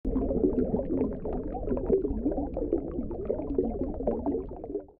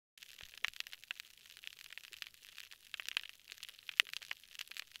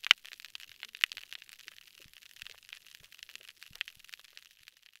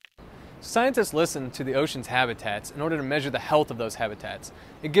Scientists listen to the ocean's habitats in order to measure the health of those habitats.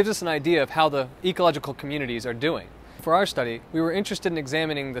 It gives us an idea of how the ecological communities are doing. For our study, we were interested in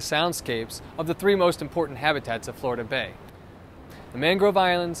examining the soundscapes of the three most important habitats of Florida Bay: the mangrove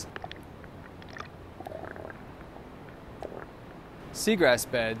islands, seagrass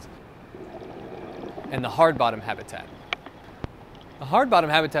beds, and the hard-bottom habitat. The hard-bottom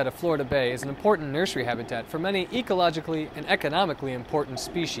habitat of Florida Bay is an important nursery habitat for many ecologically and economically important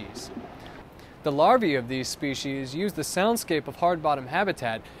species. The larvae of these species use the soundscape of hard-bottom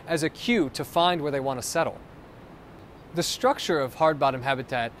habitat as a cue to find where they want to settle. The structure of hard-bottom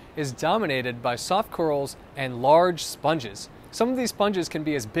habitat is dominated by soft corals and large sponges. Some of these sponges can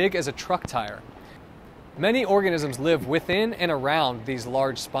be as big as a truck tire. Many organisms live within and around these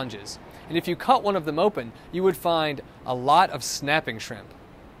large sponges, and if you cut one of them open, you would find a lot of snapping shrimp.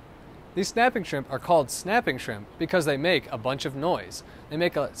 These snapping shrimp are called snapping shrimp because they make a bunch of noise. They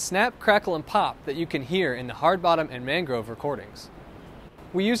make a snap, crackle, and pop that you can hear in the hard-bottom and mangrove recordings.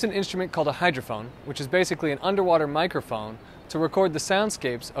 We used an instrument called a hydrophone, which is basically an underwater microphone, to record the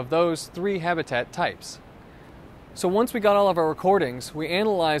soundscapes of those three habitat types. So once we got all of our recordings, we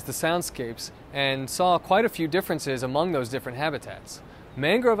analyzed the soundscapes and saw quite a few differences among those different habitats.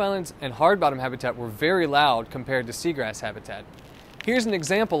 Mangrove islands and hard-bottom habitat were very loud compared to seagrass habitat. Here's an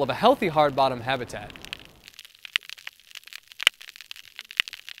example of a healthy hard-bottom habitat.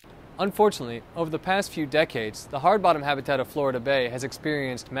 Unfortunately, over the past few decades, the hard-bottom habitat of Florida Bay has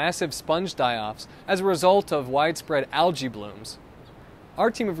experienced massive sponge die-offs as a result of widespread algae blooms.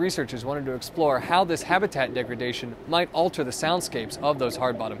 Our team of researchers wanted to explore how this habitat degradation might alter the soundscapes of those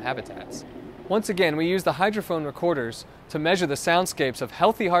hard-bottom habitats. Once again, we used the hydrophone recorders to measure the soundscapes of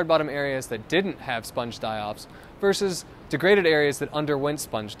healthy hard-bottom areas that didn't have sponge die-offs versus degraded areas that underwent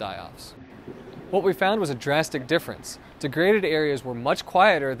sponge die-offs. What we found was a drastic difference. Degraded areas were much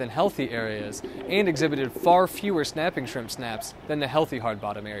quieter than healthy areas and exhibited far fewer snapping shrimp snaps than the healthy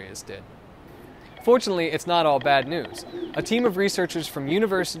hard-bottom areas did. Fortunately, it's not all bad news. A team of researchers from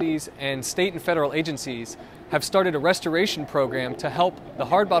universities and state and federal agencies have started a restoration program to help the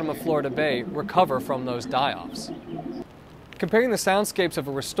hard-bottom of Florida Bay recover from those die-offs. Comparing the soundscapes of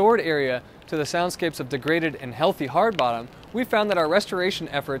a restored area to the soundscapes of degraded and healthy hard-bottom, we found that our restoration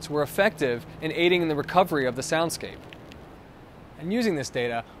efforts were effective in aiding in the recovery of the soundscape. And using this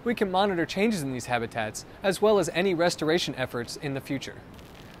data, we can monitor changes in these habitats as well as any restoration efforts in the future.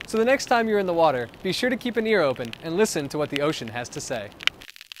 So the next time you're in the water, be sure to keep an ear open and listen to what the ocean has to say.